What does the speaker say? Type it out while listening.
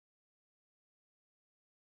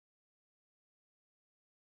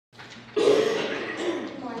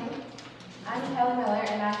Good morning. I'm Kelly Miller,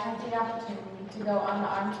 and I had the opportunity to go on the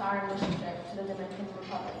arm-to-arm mission trip to the Dominican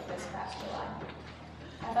Republic this past July.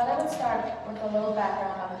 I thought I would start with a little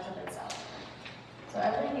background on the trip itself. So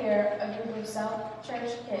every year, a group of South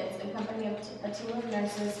Church kids accompany a team of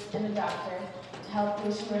nurses and a doctor to help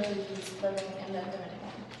Haitian refugees living in the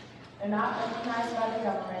Dominican. They're not recognized by the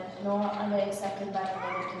government, nor are they accepted by the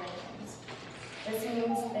native Dominicans. This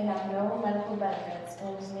means they have no medical benefits,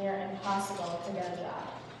 and it is near impossible to get a job.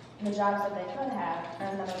 And the jobs that they could have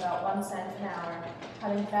earn them about 1 cent an hour,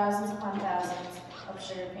 cutting thousands upon thousands of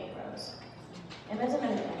sugarcane rows. In the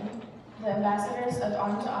Dominican, the ambassadors of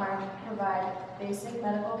Arm to Arm provide basic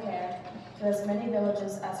medical care to as many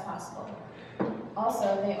villages as possible.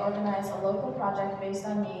 Also, they organize a local project based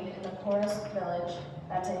on need in the poorest village,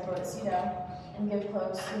 Laity, and give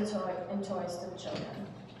clothes and toys to the children.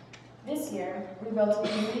 This year, we built a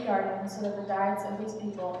community garden so that the diets of these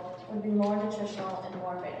people would be more nutritional and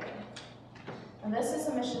more varied. And this is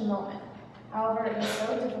a mission moment. However, it is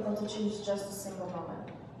so difficult to choose just a single moment.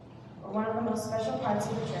 But one of the most special parts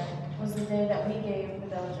of the trip was the day that we gave the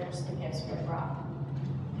villagers the gifts we brought.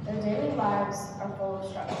 Their daily lives are full of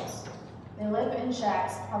struggles. They live in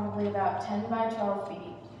shacks probably about 10 by 12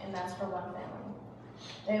 feet, and that's for one family.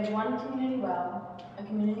 They have one community well, a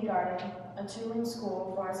community garden, a two-room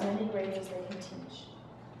school for as many grades as they can teach,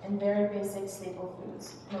 and very basic staple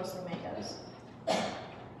foods, mostly mangoes.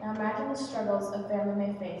 Now imagine the struggles a family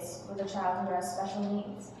may face with a child who has special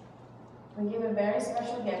needs. We give a very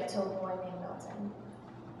special gift to a boy named Milton.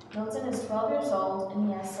 Milton is 12 years old and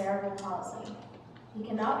he has cerebral palsy. He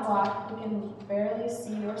cannot walk, he can barely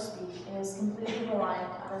see or speak, and is completely reliant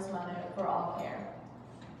on his mother for all care.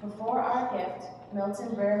 Before our gift,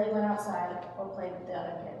 Milton rarely went outside or played with the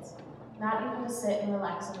other kids, not even to sit and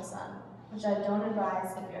relax in the sun, which I don't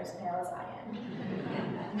advise if you're as pale as I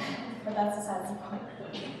am. But that's besides the point.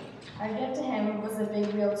 Our gift to him was a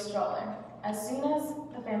big wheeled stroller. As soon as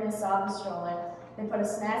the family saw the stroller, they put a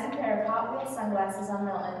snazzy pair of Hot Wheels sunglasses on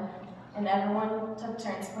Milton, and everyone took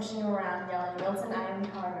turns pushing him around, yelling, "Milton, I am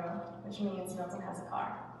cargo," which means Milton has a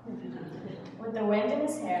car. With the wind in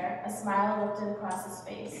his hair, a smile lifted across his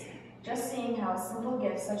face. Just seeing how a simple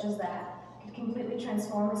gift such as that could completely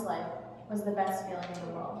transform his life was the best feeling in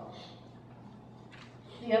the world.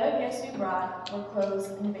 The other gifts we brought were clothes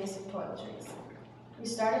and basic toiletries. We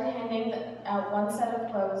started handing out one set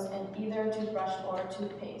of clothes and either a toothbrush or a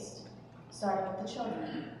toothpaste, starting with the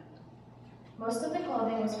children. Most of the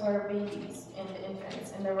clothing was for babies and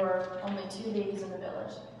infants, and there were only 2 babies in the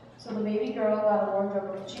village. So the baby girl got a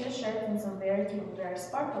wardrobe of cheetah shirts and some very cute and very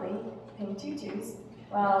sparkly pink tutus,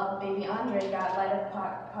 while baby Andre got light-up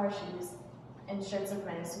car shoes and shirts of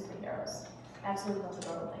many superheroes. Absolutely the most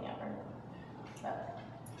adorable thing ever. But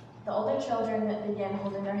the older children began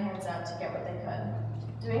holding their hands out to get what they could.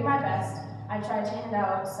 Doing my best, I tried to hand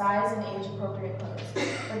out size and age-appropriate clothes,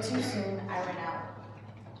 but too soon I ran out.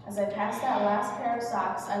 As I passed that last pair of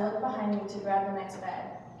socks, I looked behind me to grab the next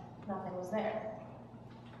bag. Nothing was there.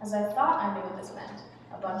 As I thought I knew what this meant,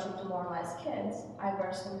 a bunch of demoralized kids, I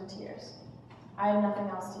burst into tears. I had nothing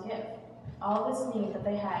else to give. All this need that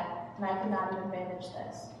they had, and I could not even manage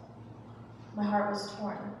this. My heart was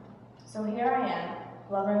torn. So here I am,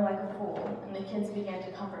 blubbering like a fool, and the kids began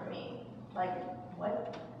to comfort me. Like,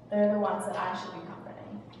 what? They're the ones that I should be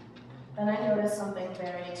comforting. Then I noticed something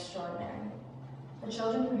very extraordinary. The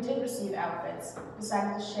children who did receive outfits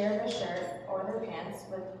decided to share their shirt or their pants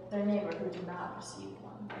with their neighbor who did not receive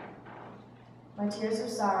one. My tears of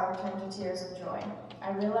sorrow turned to tears of joy.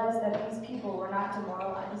 I realized that these people were not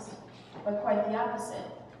demoralized, but quite the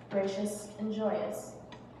opposite, gracious and joyous.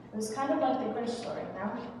 It was kind of like the Grinch story,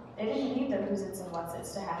 no? They didn't need their who's-its and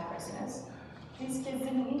what's-its to have Christmas. These kids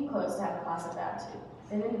didn't need clothes to have a closet out to.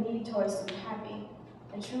 They didn't need toys to be happy.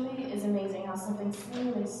 It truly is amazing how something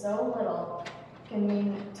seemingly so little can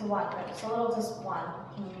mean to one, but so little to one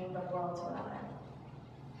can mean the world to another.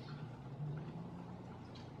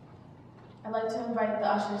 I'd like to invite the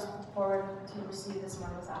ushers forward to receive this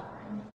morning's offering.